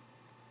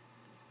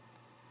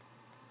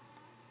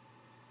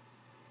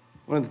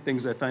 One of the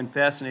things I find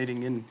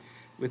fascinating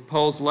with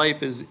Paul's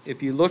life is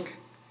if you look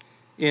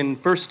in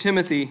 1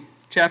 Timothy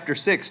chapter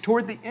 6,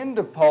 toward the end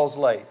of Paul's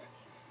life,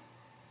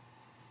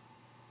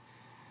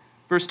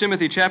 1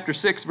 Timothy chapter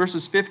 6,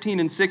 verses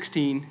 15 and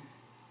 16,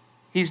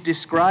 he's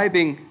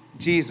describing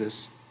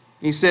Jesus.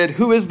 He said,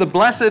 who is the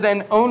blessed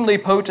and only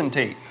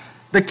potentate,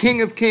 the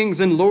King of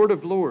kings and Lord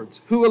of lords,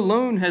 who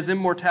alone has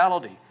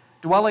immortality,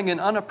 dwelling in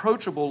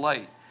unapproachable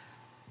light,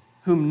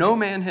 whom no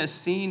man has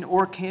seen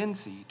or can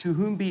see, to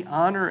whom be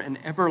honor and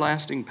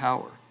everlasting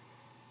power.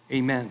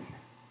 Amen.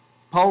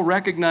 Paul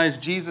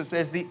recognized Jesus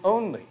as the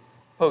only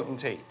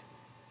potentate,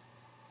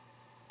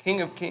 King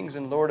of kings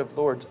and Lord of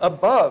lords,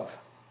 above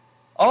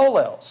all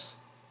else.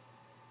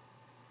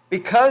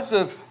 Because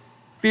of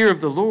fear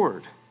of the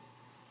Lord,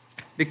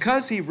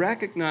 because he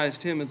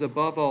recognized him as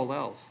above all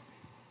else,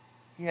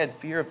 he had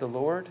fear of the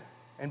Lord,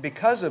 and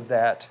because of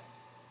that,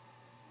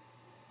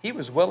 he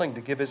was willing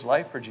to give his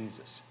life for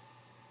Jesus,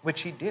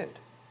 which he did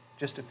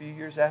just a few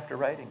years after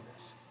writing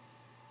this.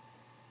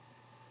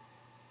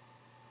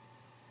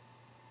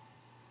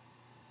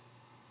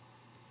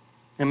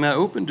 Am I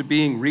open to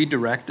being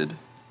redirected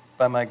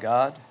by my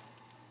God,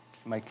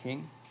 my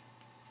King?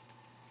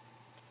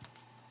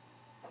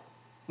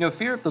 You know,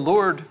 fear of the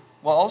Lord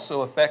will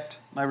also affect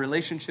my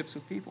relationships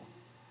with people.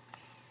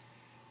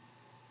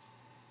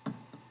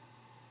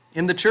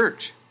 In the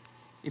church,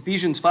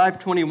 Ephesians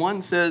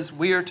 5:21 says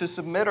we are to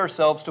submit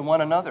ourselves to one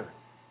another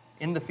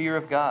in the fear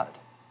of God.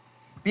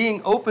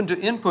 Being open to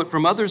input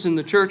from others in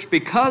the church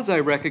because I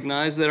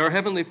recognize that our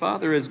Heavenly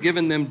Father has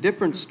given them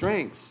different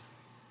strengths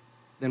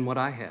than what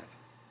I have.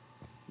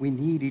 We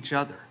need each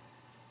other.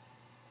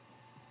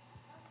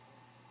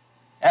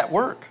 At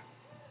work,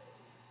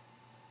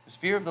 does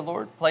fear of the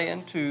Lord play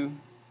into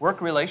work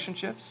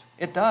relationships?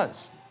 It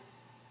does.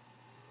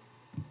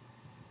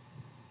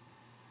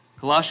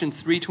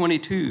 Colossians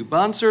 3:22,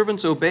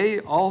 bondservants, obey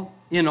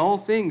in all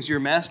things your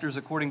masters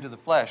according to the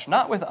flesh,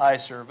 not with eye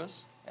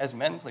service as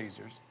men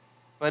pleasers,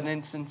 but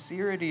in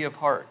sincerity of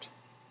heart,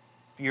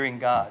 fearing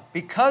God.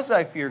 Because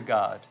I fear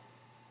God,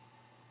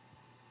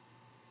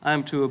 I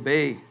am to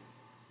obey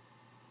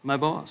my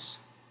boss.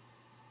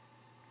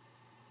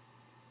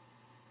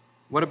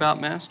 What about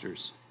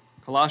masters?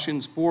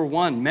 Colossians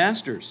 4:1,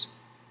 masters,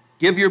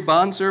 give your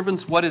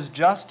bondservants what is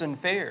just and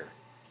fair,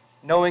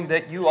 knowing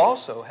that you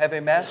also have a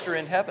master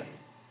in heaven.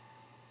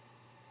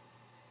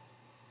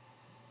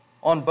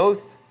 On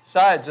both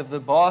sides of the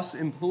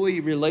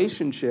boss-employee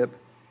relationship,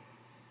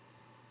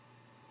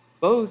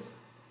 both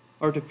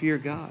are to fear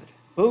God.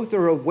 Both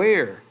are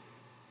aware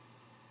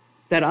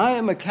that I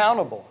am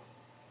accountable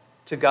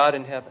to God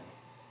in heaven.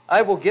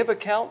 I will give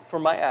account for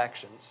my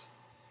actions.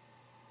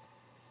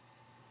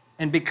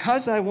 And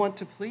because I want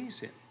to please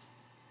Him,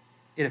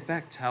 it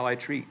affects how I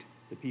treat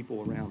the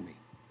people around me.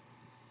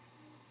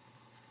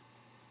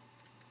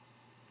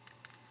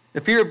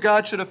 The fear of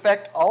God should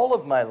affect all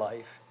of my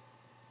life.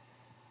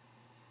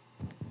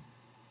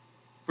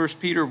 1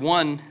 Peter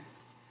 1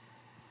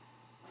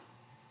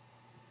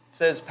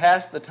 says,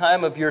 pass the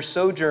time of your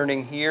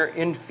sojourning here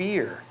in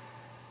fear.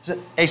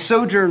 A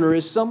sojourner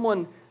is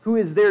someone who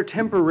is there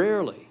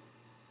temporarily.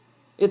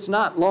 It's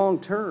not long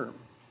term.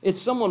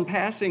 It's someone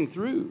passing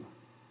through.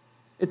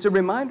 It's a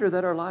reminder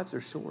that our lives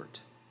are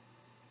short.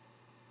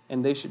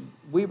 And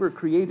we were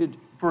created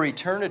for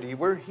eternity.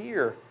 We're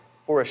here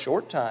for a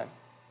short time.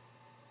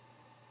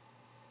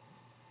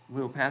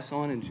 We'll pass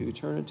on into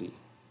eternity.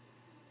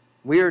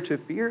 We are to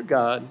fear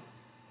God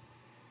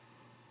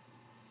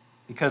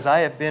because I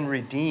have been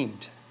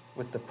redeemed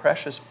with the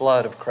precious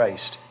blood of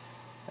Christ.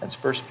 That's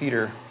 1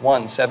 Peter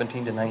 1,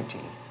 17 to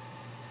 19.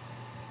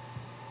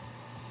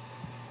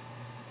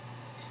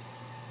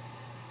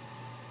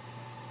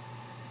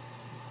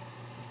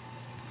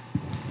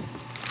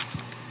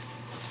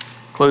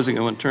 Closing,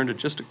 I want to turn to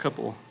just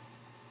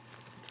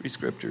three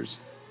scriptures.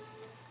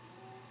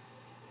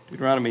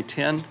 Deuteronomy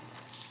 10.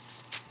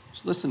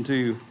 Just listen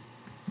to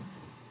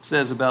it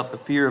says about the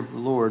fear of the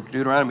Lord.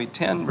 Deuteronomy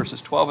 10,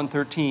 verses 12 and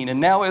 13. And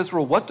now,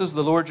 Israel, what does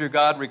the Lord your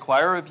God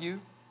require of you?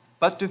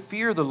 But to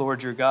fear the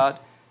Lord your God,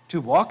 to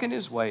walk in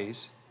his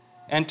ways,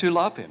 and to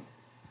love him,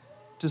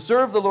 to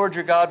serve the Lord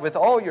your God with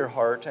all your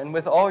heart and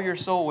with all your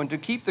soul, and to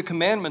keep the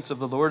commandments of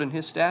the Lord and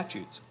his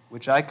statutes,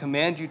 which I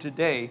command you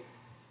today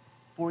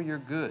for your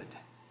good.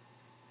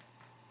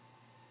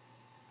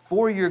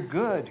 For your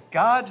good.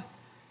 God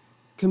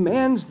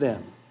commands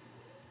them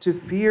to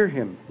fear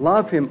him,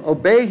 love him,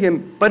 obey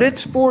him, but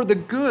it's for the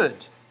good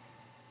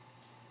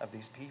of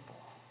these people.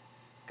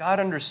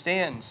 God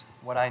understands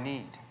what I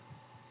need.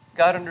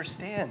 God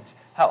understands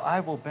how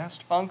I will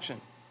best function.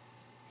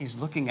 He's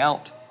looking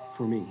out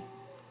for me,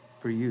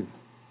 for you.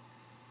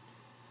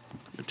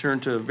 I turn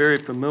to a very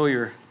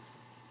familiar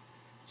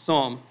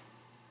psalm,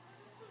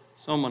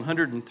 Psalm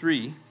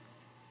 103.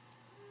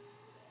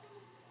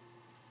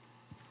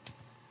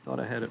 Thought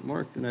I had it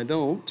marked, and I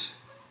don't.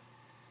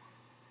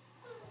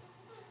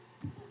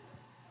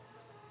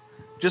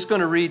 Just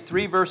going to read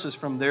 3 verses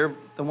from there,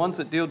 the ones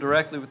that deal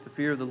directly with the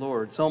fear of the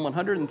Lord. Psalm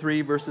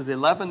 103, verses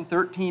 11,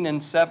 13,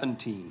 and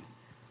 17.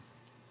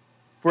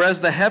 For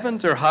as the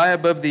heavens are high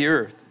above the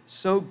earth,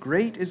 so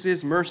great is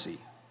his mercy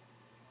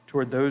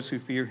toward those who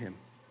fear him.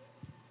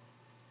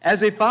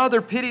 As a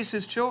father pities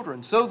his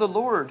children, so the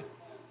Lord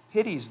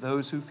pities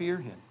those who fear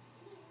him.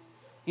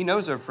 He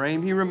knows our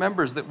frame. He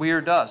remembers that we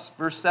are dust.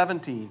 Verse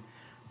 17.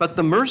 But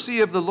the mercy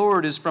of the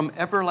Lord is from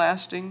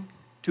everlasting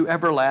to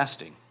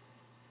everlasting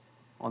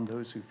on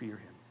those who fear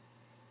him.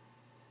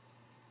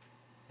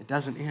 It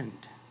doesn't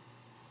end.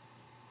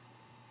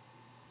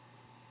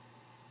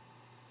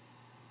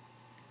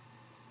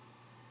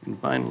 And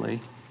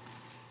finally,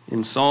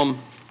 in Psalm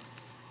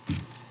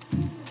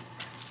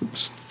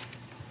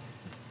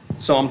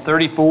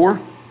 34,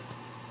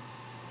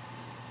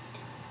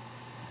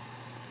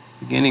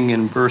 beginning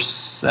in verse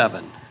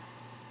 7.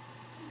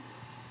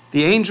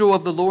 The angel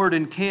of the Lord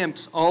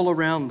encamps all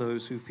around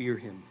those who fear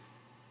him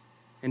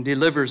and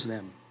delivers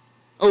them.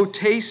 Oh,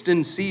 taste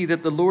and see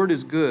that the Lord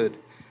is good.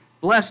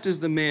 Blessed is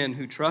the man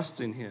who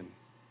trusts in him.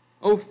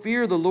 Oh,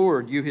 fear the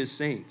Lord, you his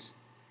saints,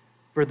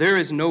 for there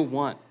is no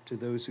want to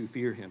those who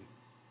fear him.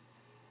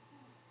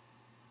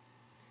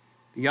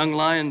 The young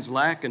lions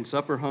lack and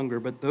suffer hunger,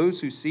 but those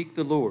who seek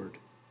the Lord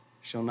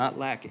shall not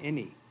lack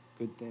any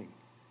good thing.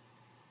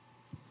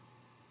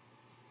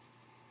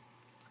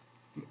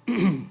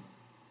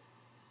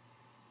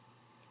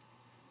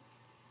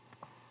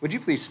 Would you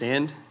please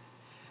stand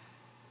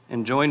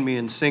and join me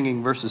in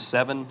singing verses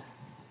 7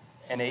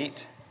 and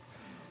 8?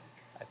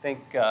 I think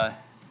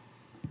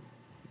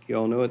you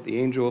all know it. The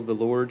angel of the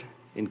Lord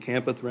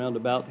encampeth round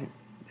about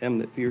them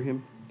that fear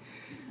him.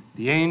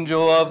 The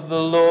angel of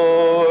the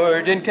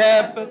Lord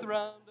encampeth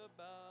round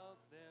about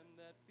them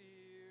that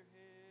fear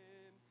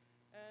him,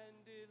 and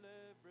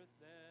delivereth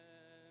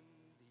them.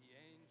 The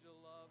angel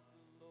of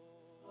the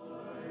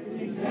Lord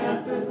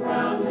encampeth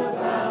round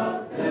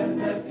about them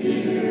that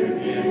fear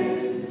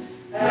him,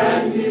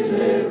 and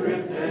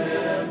delivereth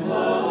them.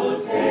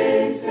 Oh,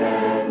 taste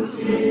and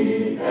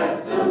see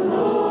that the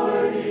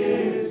Lord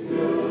is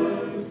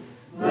good.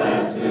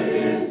 Blessed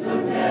is the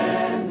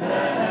man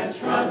that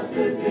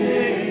trusteth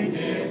in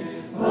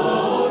him.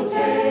 Oh,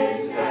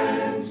 taste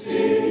and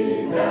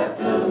see that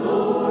the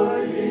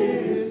Lord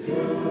is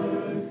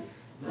good.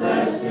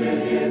 Blessed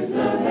is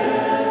the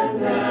man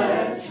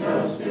that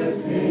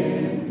trusteth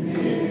in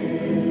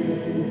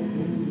him.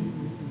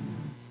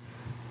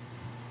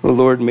 O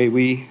Lord, may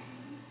we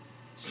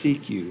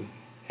seek you,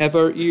 have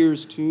our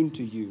ears tuned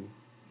to you,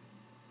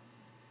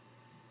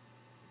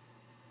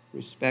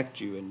 respect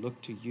you, and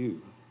look to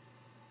you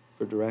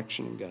for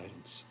direction and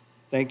guidance.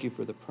 Thank you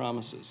for the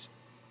promises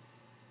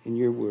in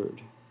your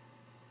word,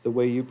 the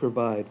way you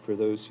provide for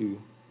those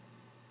who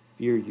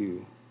fear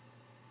you.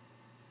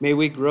 May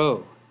we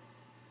grow,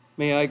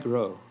 may I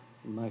grow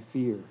in my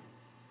fear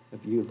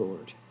of you,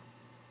 Lord,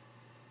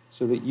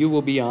 so that you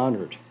will be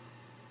honored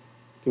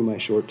through my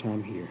short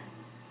time here.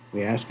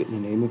 We ask it in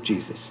the name of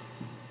Jesus.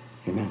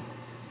 Amen.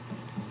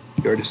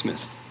 You are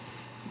dismissed.